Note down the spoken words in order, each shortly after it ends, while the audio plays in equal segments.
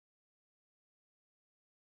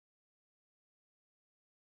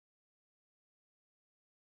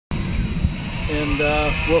and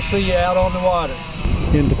we'll see you out on the water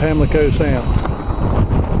into Pamlico Sound.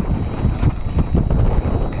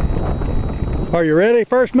 Are you ready,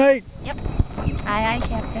 first mate? Yep. Aye, aye,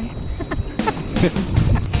 Captain.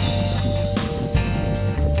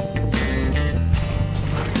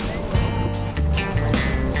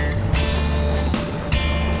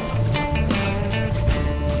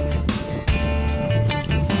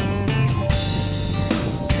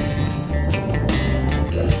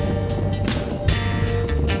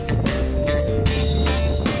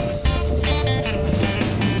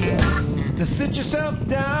 Now sit yourself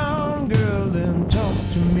down, girl, and talk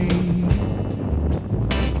to me.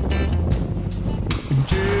 And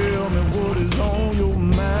tell me what is on your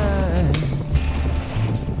mind.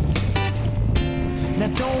 Now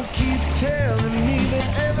don't keep telling me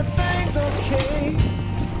that everything's okay,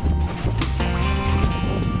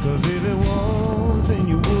 'cause if it was, then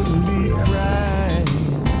you wouldn't be crying.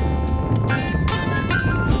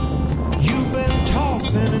 You've been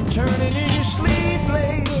tossing and turning in your sleep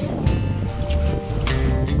lately,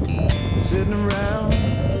 sitting around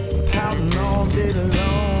pouting all day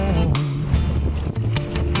long.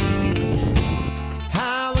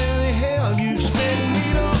 How in the hell you expect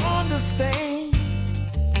me to understand,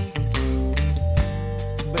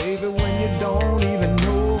 baby, when you don't even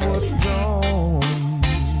know what's wrong?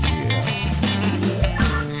 Yeah.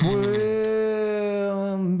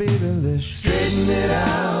 Well, baby, let's straighten it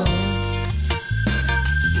out.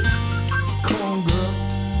 Come on, girl,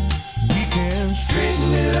 we can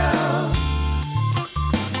straighten it out.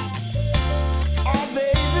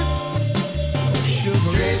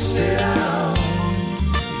 Straighten it out,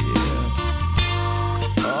 yeah.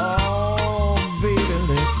 Oh, baby,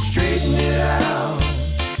 let's straighten it out.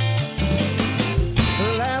 The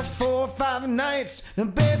last 4 or 5 nights,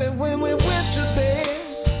 and baby, when we went to bed,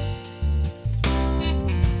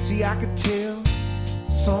 see, I could tell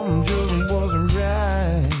something just wasn't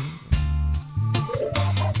right.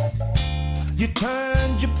 You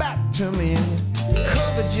turned your back to me and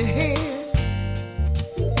covered your head.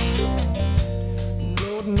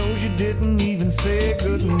 Knows you didn't even say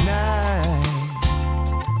goodnight.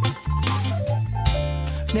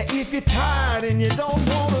 Now if you're tired and you don't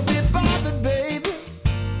want to be bothered, baby,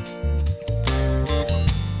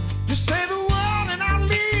 just say the word and I'll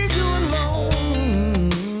leave you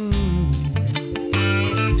alone.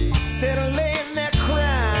 Instead of laying there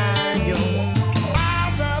crying your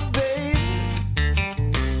eyes out, baby,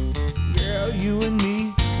 girl, you and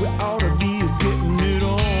me, we ought to be getting it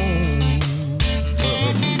on.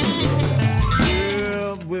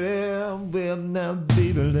 Well, now,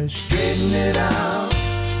 baby, let's straighten it out.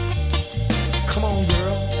 Come on,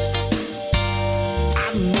 girl,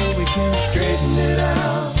 I know we can straighten it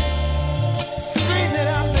out. Straighten it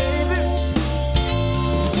out, baby.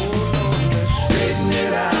 Oh, let's straighten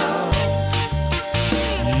it out.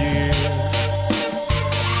 Yeah,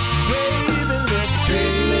 baby, let's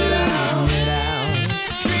straighten it out.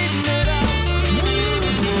 Straighten it out.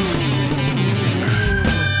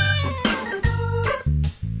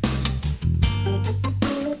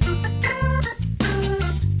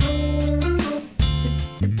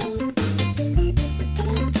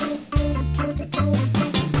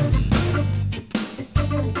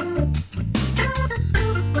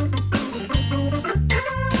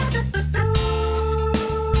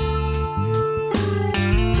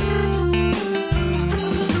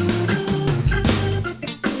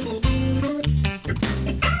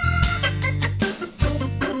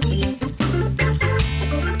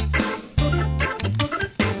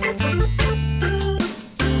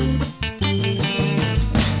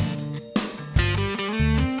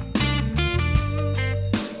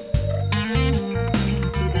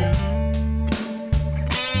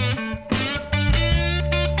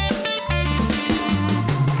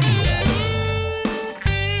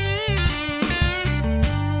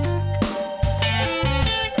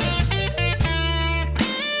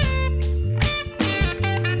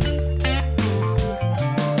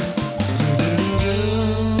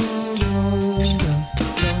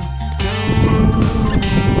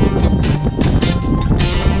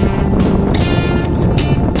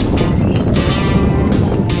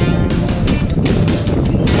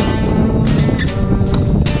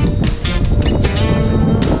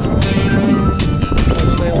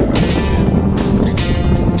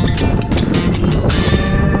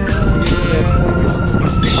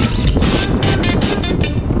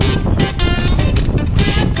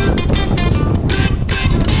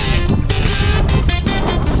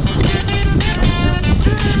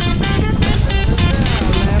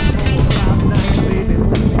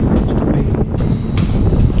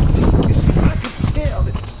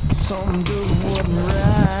 some good wasn't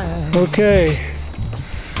right. Okay.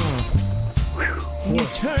 And you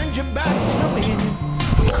turned your back to me and you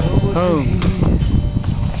covered your head.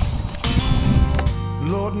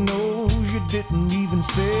 Lord knows you didn't even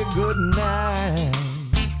say goodnight.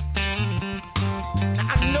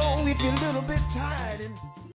 I know if you're a little bit tired and